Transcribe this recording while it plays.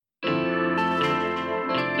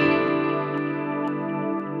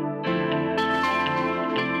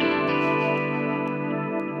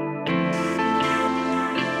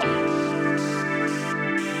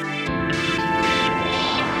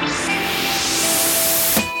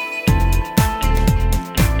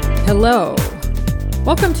Hello.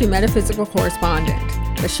 Welcome to Metaphysical Correspondent,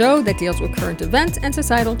 the show that deals with current events and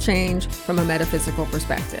societal change from a metaphysical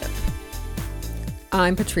perspective.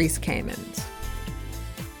 I'm Patrice Kamens.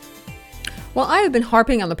 While I have been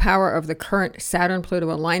harping on the power of the current Saturn-Pluto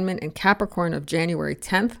alignment in Capricorn of January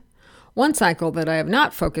 10th, one cycle that I have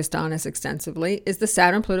not focused on as extensively is the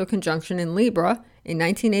Saturn-Pluto conjunction in Libra in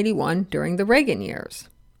 1981 during the Reagan years.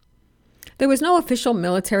 There was no official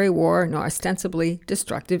military war nor ostensibly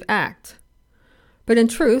destructive act. But in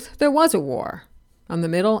truth, there was a war on the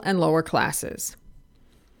middle and lower classes.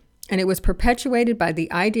 And it was perpetuated by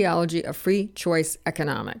the ideology of free choice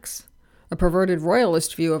economics, a perverted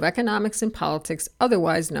royalist view of economics and politics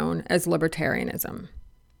otherwise known as libertarianism.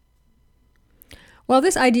 While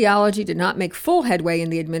this ideology did not make full headway in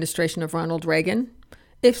the administration of Ronald Reagan,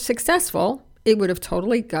 if successful, it would have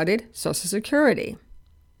totally gutted Social Security.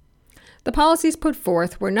 The policies put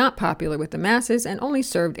forth were not popular with the masses and only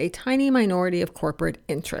served a tiny minority of corporate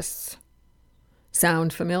interests.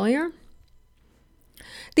 Sound familiar?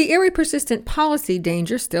 The eerie persistent policy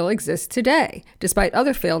danger still exists today, despite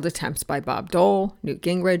other failed attempts by Bob Dole, Newt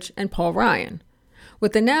Gingrich, and Paul Ryan,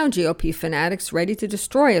 with the now GOP fanatics ready to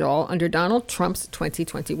destroy it all under Donald Trump's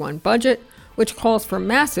 2021 budget, which calls for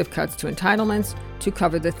massive cuts to entitlements to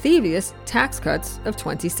cover the thievius tax cuts of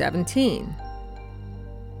 2017.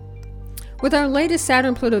 With our latest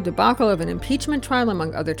Saturn-Pluto debacle of an impeachment trial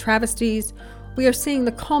among other travesties, we are seeing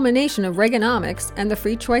the culmination of Reaganomics and the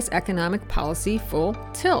free choice economic policy full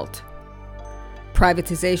tilt.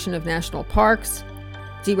 Privatization of national parks,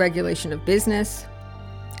 deregulation of business,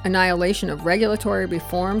 annihilation of regulatory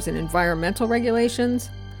reforms and environmental regulations,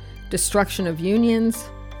 destruction of unions,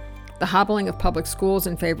 the hobbling of public schools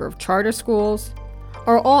in favor of charter schools,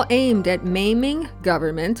 are all aimed at maiming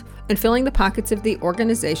government and filling the pockets of the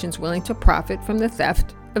organizations willing to profit from the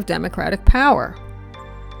theft of democratic power.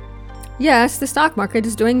 Yes, the stock market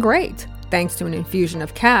is doing great, thanks to an infusion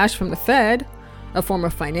of cash from the Fed, a form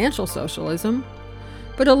of financial socialism,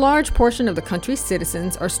 but a large portion of the country's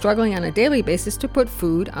citizens are struggling on a daily basis to put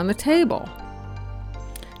food on the table.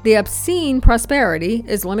 The obscene prosperity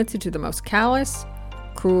is limited to the most callous,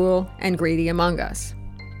 cruel, and greedy among us.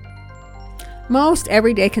 Most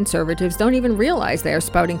everyday conservatives don't even realize they are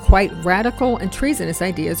spouting quite radical and treasonous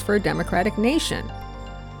ideas for a democratic nation.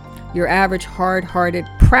 Your average hard-hearted,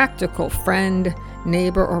 practical friend,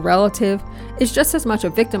 neighbor, or relative is just as much a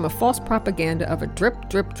victim of false propaganda of a drip,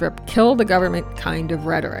 drip, drip, kill the government kind of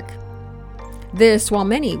rhetoric. This while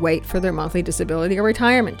many wait for their monthly disability or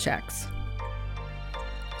retirement checks.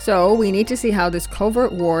 So we need to see how this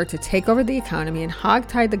covert war to take over the economy and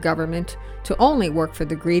hogtie the government to only work for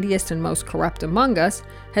the greediest and most corrupt among us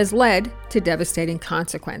has led to devastating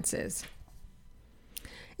consequences.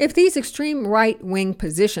 If these extreme right-wing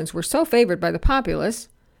positions were so favored by the populace,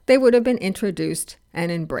 they would have been introduced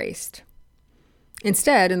and embraced.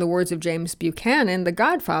 Instead, in the words of James Buchanan, the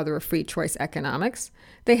godfather of free choice economics,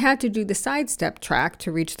 they had to do the sidestep track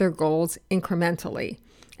to reach their goals incrementally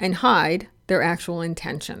and hide their actual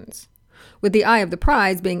intentions, with the eye of the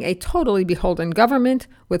prize being a totally beholden government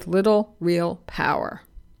with little real power.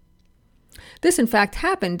 This, in fact,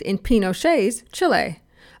 happened in Pinochet's Chile,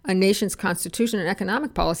 a nation's constitution and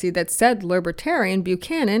economic policy that said libertarian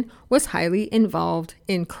Buchanan was highly involved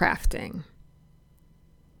in crafting.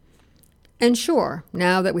 And sure,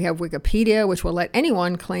 now that we have Wikipedia, which will let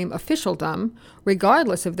anyone claim officialdom,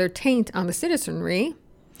 regardless of their taint on the citizenry,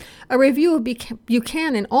 a review of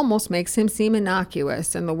Buchanan almost makes him seem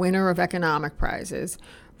innocuous and the winner of economic prizes,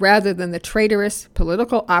 rather than the traitorous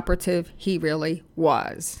political operative he really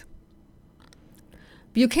was.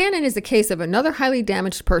 Buchanan is the case of another highly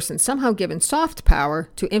damaged person somehow given soft power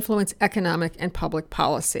to influence economic and public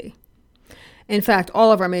policy. In fact,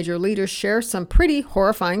 all of our major leaders share some pretty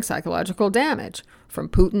horrifying psychological damage, from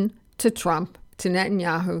Putin to Trump to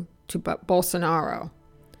Netanyahu to Bolsonaro.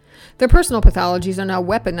 Their personal pathologies are now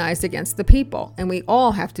weaponized against the people, and we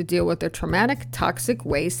all have to deal with their traumatic, toxic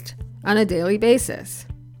waste on a daily basis.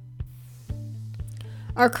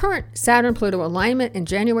 Our current Saturn-Pluto alignment in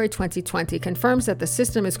January 2020 confirms that the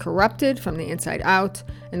system is corrupted from the inside out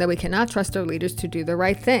and that we cannot trust our leaders to do the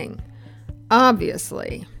right thing.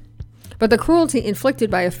 Obviously. But the cruelty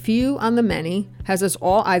inflicted by a few on the many has us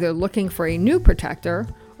all either looking for a new protector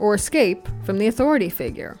or escape from the authority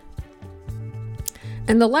figure.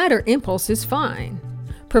 And the latter impulse is fine,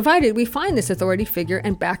 provided we find this authority figure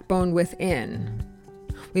and backbone within.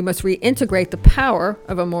 We must reintegrate the power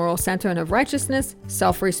of a moral center and of righteousness,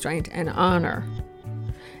 self-restraint, and honor.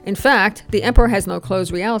 In fact, the emperor has no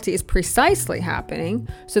clothes reality is precisely happening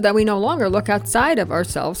so that we no longer look outside of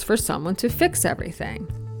ourselves for someone to fix everything.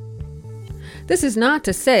 This is not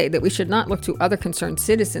to say that we should not look to other concerned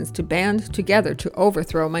citizens to band together to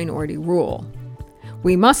overthrow minority rule.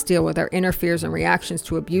 We must deal with our inner fears and reactions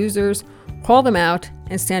to abusers, call them out,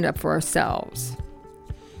 and stand up for ourselves.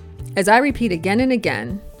 As I repeat again and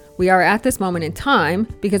again, we are at this moment in time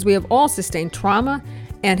because we have all sustained trauma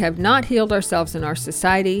and have not healed ourselves in our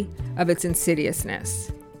society of its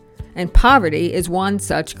insidiousness. And poverty is one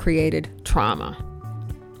such created trauma.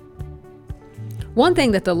 One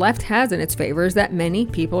thing that the left has in its favor is that many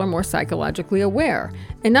people are more psychologically aware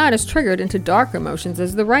and not as triggered into dark emotions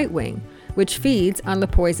as the right wing, which feeds on the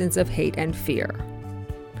poisons of hate and fear.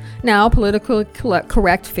 Now, politically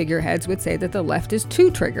correct figureheads would say that the left is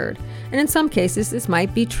too triggered, and in some cases this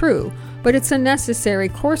might be true, but it's a necessary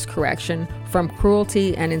course correction from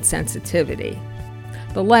cruelty and insensitivity.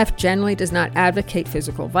 The left generally does not advocate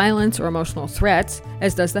physical violence or emotional threats,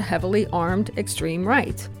 as does the heavily armed extreme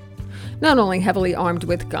right. Not only heavily armed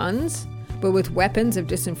with guns, but with weapons of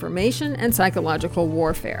disinformation and psychological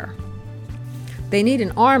warfare. They need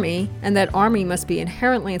an army, and that army must be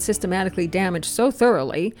inherently and systematically damaged so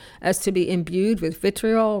thoroughly as to be imbued with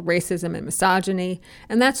vitriol, racism, and misogyny,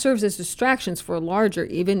 and that serves as distractions for a larger,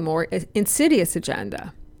 even more insidious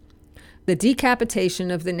agenda: the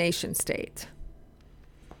decapitation of the nation-state.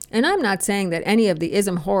 And I'm not saying that any of the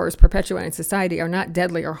ism horrors perpetuated in society are not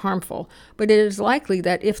deadly or harmful, but it is likely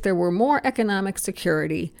that if there were more economic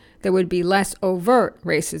security, there would be less overt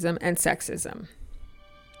racism and sexism.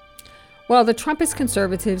 While the Trumpist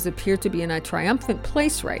conservatives appear to be in a triumphant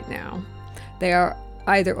place right now, they are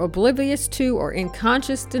either oblivious to or in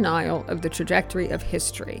conscious denial of the trajectory of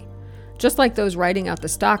history, just like those writing out the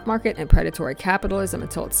stock market and predatory capitalism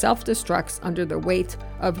until it self-destructs under the weight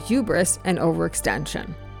of hubris and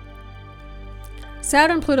overextension.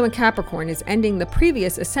 Saturn, Pluto, and Capricorn is ending the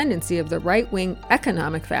previous ascendancy of the right-wing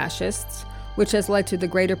economic fascists, which has led to the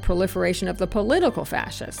greater proliferation of the political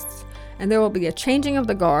fascists. And there will be a changing of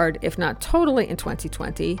the guard, if not totally in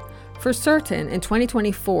 2020, for certain in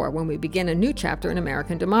 2024 when we begin a new chapter in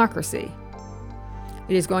American democracy.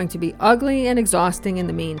 It is going to be ugly and exhausting in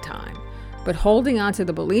the meantime, but holding on to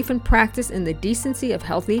the belief and practice in the decency of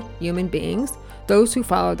healthy human beings, those who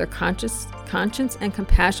follow their conscience and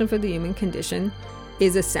compassion for the human condition,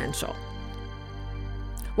 is essential.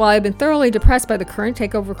 While I've been thoroughly depressed by the current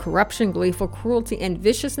takeover, corruption, gleeful cruelty, and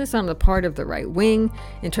viciousness on the part of the right wing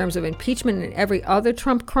in terms of impeachment and every other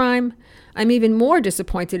Trump crime, I'm even more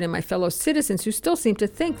disappointed in my fellow citizens who still seem to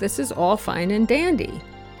think this is all fine and dandy.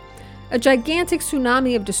 A gigantic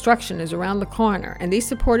tsunami of destruction is around the corner, and these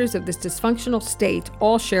supporters of this dysfunctional state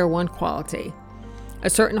all share one quality: a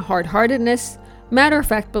certain hard-heartedness,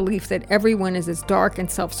 matter-of-fact belief that everyone is as dark and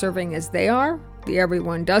self-serving as they are, the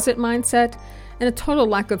everyone does it mindset, and a total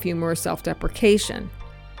lack of humor or self-deprecation.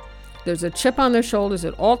 There's a chip on their shoulders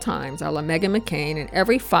at all times, a la Meghan McCain and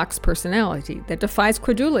every Fox personality, that defies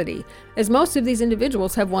credulity, as most of these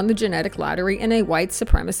individuals have won the genetic lottery in a white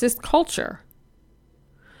supremacist culture.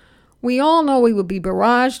 We all know we will be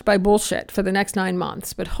barraged by bullshit for the next 9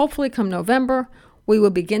 months, but hopefully come November, we will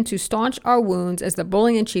begin to staunch our wounds as the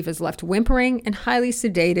bully in chief is left whimpering and highly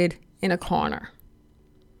sedated in a corner.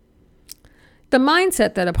 The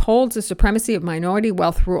mindset that upholds the supremacy of minority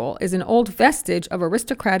wealth rule is an old vestige of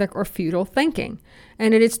aristocratic or feudal thinking,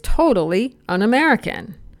 and it is totally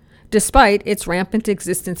un-American, despite its rampant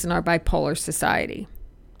existence in our bipolar society.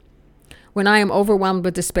 When I am overwhelmed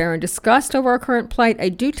with despair and disgust over our current plight, I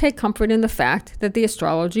do take comfort in the fact that the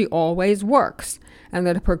astrology always works, and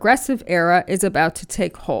that a progressive era is about to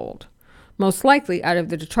take hold, most likely out of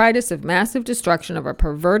the detritus of massive destruction of our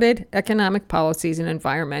perverted economic policies and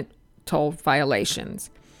environmental violations.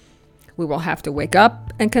 We will have to wake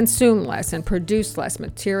up and consume less and produce less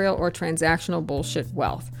material or transactional bullshit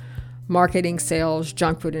wealth, marketing, sales,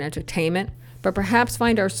 junk food, and entertainment, but perhaps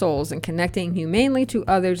find our souls in connecting humanely to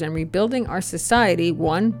others and rebuilding our society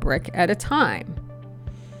one brick at a time.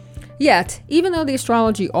 Yet, even though the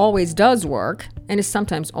astrology always does work, and is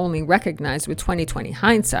sometimes only recognized with 20/20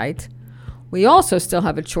 hindsight, we also still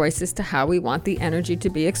have a choice as to how we want the energy to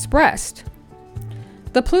be expressed.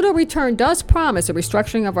 The Pluto return does promise a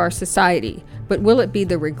restructuring of our society, but will it be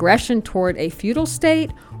the regression toward a feudal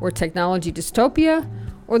state or technology dystopia,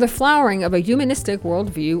 or the flowering of a humanistic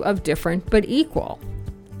worldview of different but equal?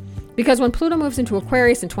 Because when Pluto moves into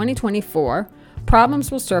Aquarius in 2024,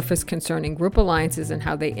 problems will surface concerning group alliances and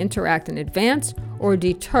how they interact and advance or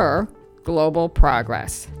deter global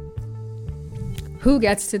progress. Who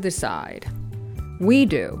gets to decide? We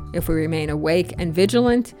do, if we remain awake and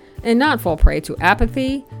vigilant and not fall prey to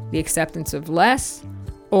apathy, the acceptance of less,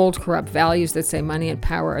 old corrupt values that say money and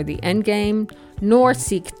power are the end game, nor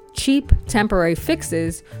seek cheap, temporary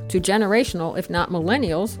fixes to generational, if not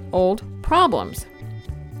millennials, old problems.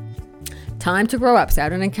 Time to grow up.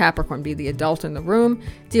 Saturn and Capricorn. Be the adult in the room.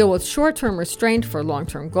 Deal with short-term restraint for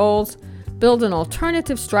long-term goals. Build an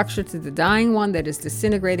alternative structure to the dying one that is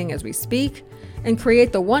disintegrating as we speak. And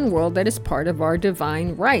create the one world that is part of our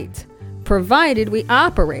divine right, provided we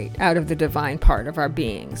operate out of the divine part of our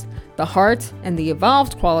beings, the heart and the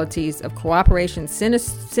evolved qualities of cooperation,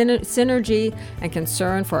 synergy, and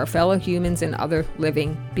concern for our fellow humans and other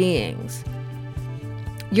living beings.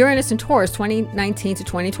 Uranus and Taurus 2019 to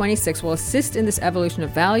 2026 will assist in this evolution of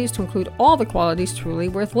values to include all the qualities truly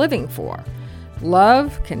worth living for: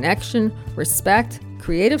 love, connection, respect,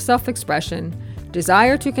 creative self-expression,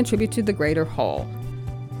 desire to contribute to the greater whole.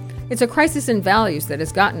 It's a crisis in values that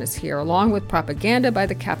has gotten us here, along with propaganda by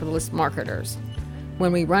the capitalist marketers.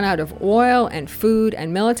 When we run out of oil and food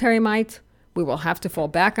and military might, we will have to fall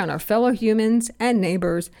back on our fellow humans and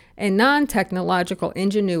neighbors and non-technological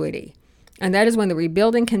ingenuity. And that is when the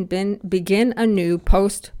rebuilding can begin anew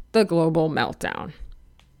post the global meltdown.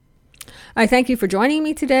 I thank you for joining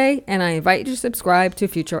me today, and I invite you to subscribe to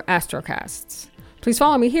future Astrocasts. Please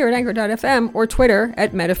follow me here at Anchor.fm or Twitter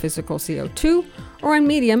at MetaphysicalCO2 or on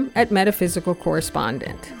Medium at Metaphysical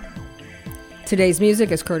Correspondent. Today's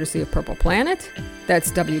music is courtesy of Purple Planet.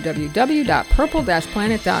 That's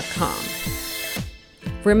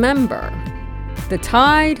www.purple-planet.com. Remember, the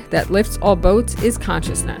tide that lifts all boats is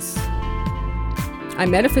consciousness.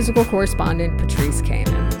 I'm Metaphysical Correspondent Patrice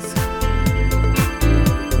Kamen.